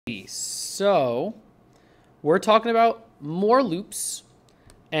So we're talking about more loops,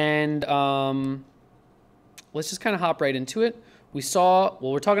 and let's just kind of hop right into it.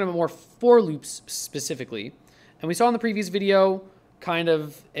 We're talking about more for loops specifically, and we saw in the previous video kind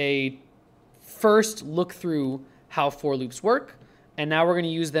of a first look through how for loops work, and now we're going to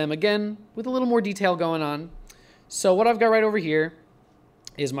use them again with a little more detail going on. So what I've got right over here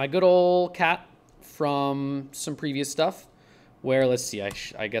is my good old cat from some previous stuff, where, let's see,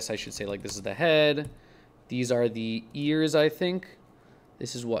 I guess I should say, like, this is the head. These are the ears, I think.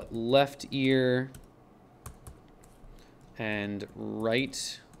 This is what, left ear and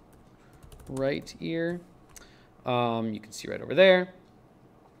right ear. You can see right over there.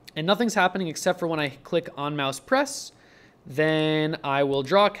 And nothing's happening except for when I click on mouse press, then I will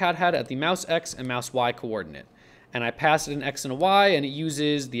draw a cat head at the mouse X and mouse Y coordinate. And I pass it an X and a Y, and it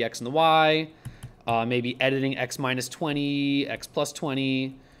uses the X and the Y, maybe editing X minus 20, X plus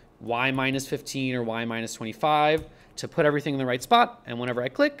 20, Y minus 15, or Y minus 25 to put everything in the right spot. And whenever I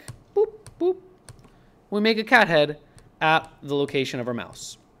click, boop, boop, we make a cat head at the location of our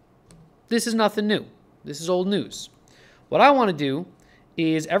mouse. This is nothing new. This is old news. What I want to do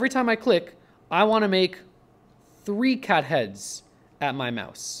is every time I click, I want to make 3 cat heads at my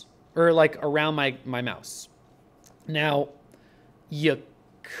mouse, or like around my mouse. Now, you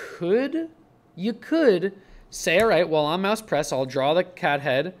could say, all right, well, on mouse press, I'll draw the cat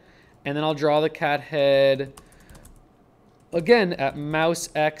head, and then I'll draw the cat head again at mouse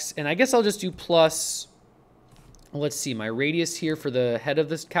X, and I guess I'll just do plus, let's see, my radius here for the head of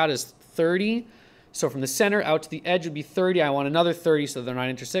this cat is 30. So from the center out to the edge would be 30. I want another 30 so they're not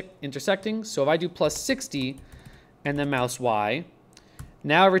intersecting. So if I do plus 60 and then mouse Y,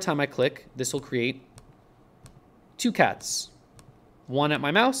 now every time I click, this will create 2 cats. One at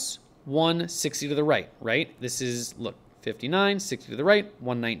my mouse, one 60 to the right, right? This is, look, 59, 60 to the right,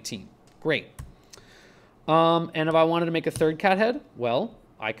 119. Great. And if I wanted to make a third cat head, well,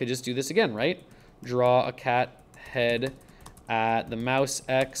 I could just do this again, right? Draw a cat head at the mouse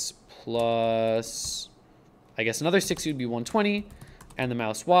X plus, I guess another 60 would be 120, and the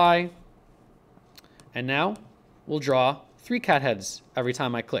mouse Y. And now we'll draw 3 cat heads every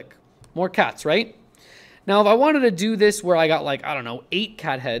time I click. More cats, right? Now, if I wanted to do this where I got, like, I don't know, 8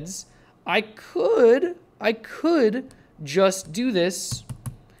 cat heads, I could just do this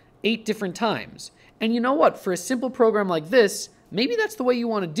 8 different times. And you know what? For a simple program like this, maybe that's the way you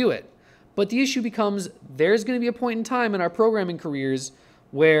want to do it. But the issue becomes there's going to be a point in time in our programming careers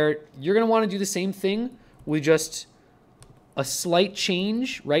where you're going to want to do the same thing with just a slight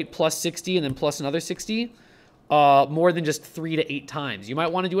change, right? Plus 60 and then plus another 60, more than just 3 to 8 times. You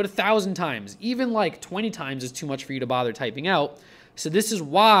might want to do it 1,000 times. Even like 20 times is too much for you to bother typing out. So this is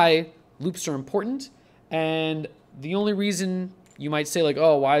why loops are important. And the only reason you might say, like,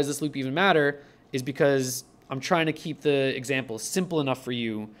 oh, why does this loop even matter, is because I'm trying to keep the examples simple enough for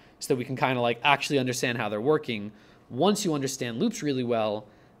you so that we can kind of like actually understand how they're working. Once you understand loops really well,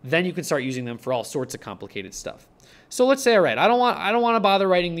 then you can start using them for all sorts of complicated stuff. So let's say, all right, I don't want to bother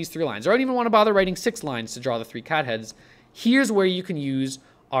writing these 3 lines, or I don't even want to bother writing 6 lines to draw the 3 cat heads. Here's where you can use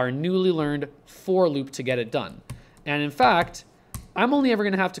our newly learned for loop to get it done. And in fact, I'm only ever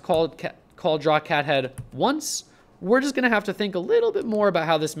going to have to call draw cat head once. We're just going to have to think a little bit more about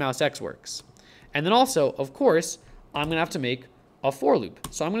how this mouse X works. And then also, of course, I'm going to have to make a for loop.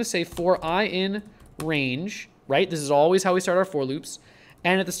 So I'm going to say for I in range, right? This is always how we start our for loops.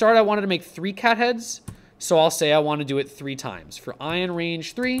 And at the start, I wanted to make 3 cat heads. So I'll say I want to do it 3 times. For I in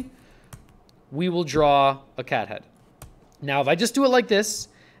range 3, we will draw a cat head. Now, if I just do it like this,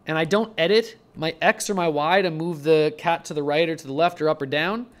 and I don't edit my X or my Y to move the cat to the right or to the left or up or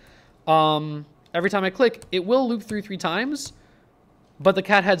down, every time I click, it will loop through 3 times, but the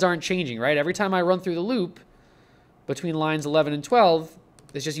cat heads aren't changing, right? Every time I run through the loop between lines 11 and 12,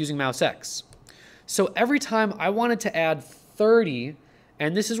 it's just using mouse X. So every time I wanted to add 30,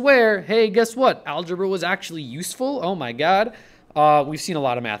 and this is where, hey, guess what? Algebra was actually useful. Oh my God. We've seen a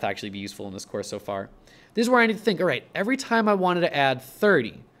lot of math actually be useful in this course so far. This is where I need to think, all right, every time I wanted to add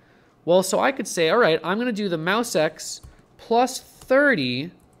 30, well, so I could say, all right, I'm going to do the mouse X plus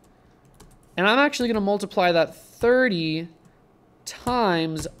 30, and I'm actually going to multiply that 30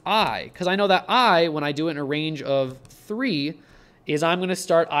 times I, because I know that I, when I do it in a range of 3, is I'm going to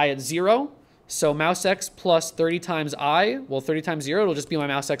start I at 0. So mouse X plus 30 times I, well, 30 times 0, it'll just be my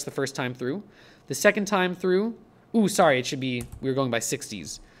mouse X the first time through. The second time through, ooh, sorry, it should be, we were going by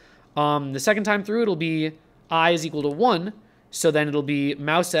 60s. The second time through, it'll be I is equal to 1. So then it'll be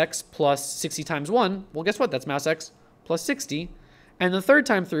mouse X plus 60 times 1. Well, guess what? That's mouse X plus 60. And the third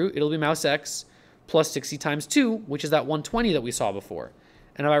time through, it'll be mouse X plus 60 times 2, which is that 120 that we saw before.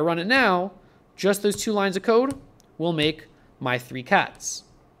 And if I run it now, just those 2 lines of code will make my 3 cats.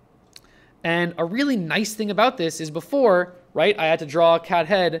 And a really nice thing about this is before, right, I had to draw a cat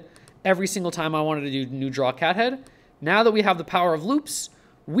head every single time I wanted to do new draw cat head. Now that we have the power of loops,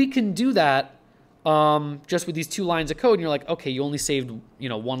 we can do that just with these 2 lines of code. And you're like, okay, you only saved,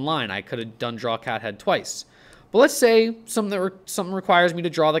 1 line. I could have done draw cat head twice. But let's say something requires me to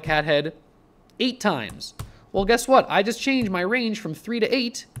draw the cat head 8 times. Well, guess what? I just changed my range from 3 to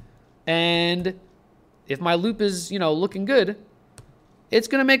 8. And if my loop is, looking good, it's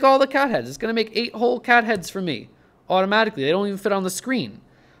going to make all the cat heads. It's going to make 8 whole cat heads for me automatically. They don't even fit on the screen.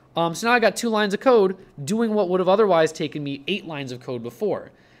 So now I got 2 lines of code doing what would have otherwise taken me 8 lines of code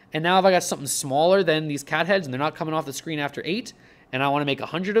before. And now if I got something smaller than these cat heads and they're not coming off the screen after 8, and I want to make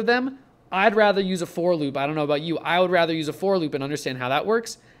 100 of them, I'd rather use a for loop. I don't know about you. I would rather use a for loop and understand how that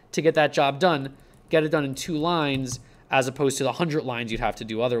works to get that job done, get it done in 2 lines as opposed to the 100 lines you'd have to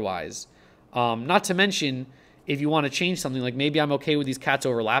do otherwise. Not to mention, if you want to change something, like maybe I'm okay with these cats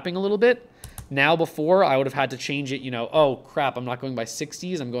overlapping a little bit. Now before, I would have had to change it, oh crap, I'm not going by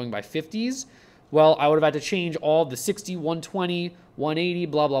 60s, I'm going by 50s. Well, I would have had to change all the 60, 120, 180,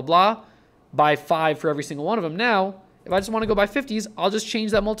 blah, blah, blah, by 5 for every single one of them. Now, if I just want to go by 50s, I'll just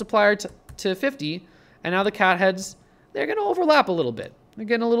change that multiplier to 50, and now the cat heads, they're going to overlap a little bit. They're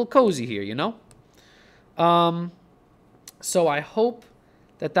getting a little cozy here, So I hope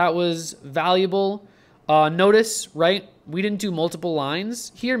that was valuable. Notice, right, we didn't do multiple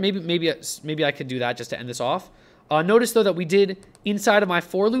lines here. Maybe I could do that just to end this off. Notice, though, that we did, inside of my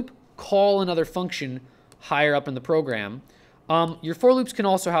for loop, call another function higher up in the program. Your for loops can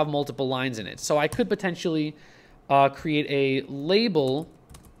also have multiple lines in it. So I could potentially create a label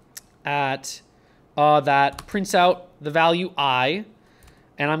at that prints out the value I,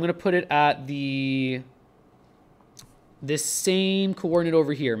 and I'm going to put it at this same coordinate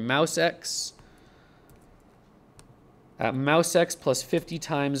over here, mouse x, at mouse x plus 50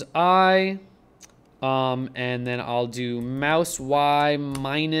 times I, and then I'll do mouse y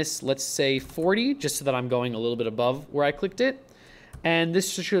minus, let's say, 40, just so that I'm going a little bit above where I clicked it. And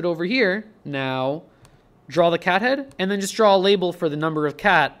this should over here now draw the cat head, and then just draw a label for the number of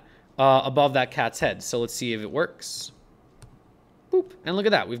cat above that cat's head. So let's see if it works. Boop. And look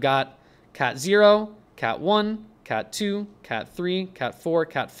at that. We've got cat 0, cat 1, cat 2, cat 3, cat 4,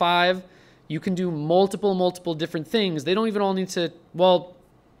 cat 5. You can do multiple different things. They don't even all need to, well,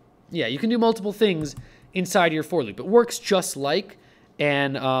 yeah, you can do multiple things inside your for loop. It works just like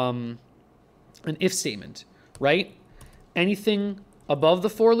an if statement, right? Anything above the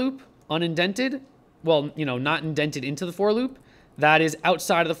for loop, unindented, well, not indented into the for loop, that is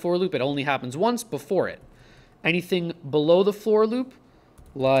outside of the for loop. It only happens once before it. Anything below the for loop,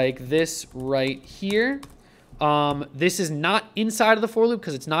 like this right here, this is not inside of the for loop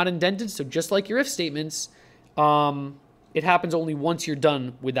because it's not indented. So just like your if statements, it happens only once you're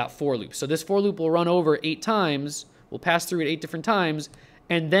done with that for loop. So this for loop will run over 8 times. We'll pass through it 8 different times.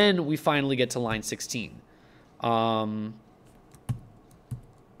 And then we finally get to line 16. Yeah,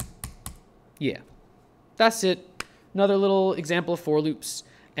 that's it. Another little example of for loops.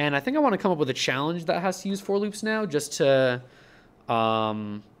 And I think I want to come up with a challenge that has to use for loops now, just to,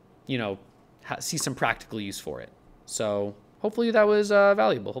 see some practical use for it. So hopefully that was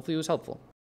valuable. Hopefully it was helpful.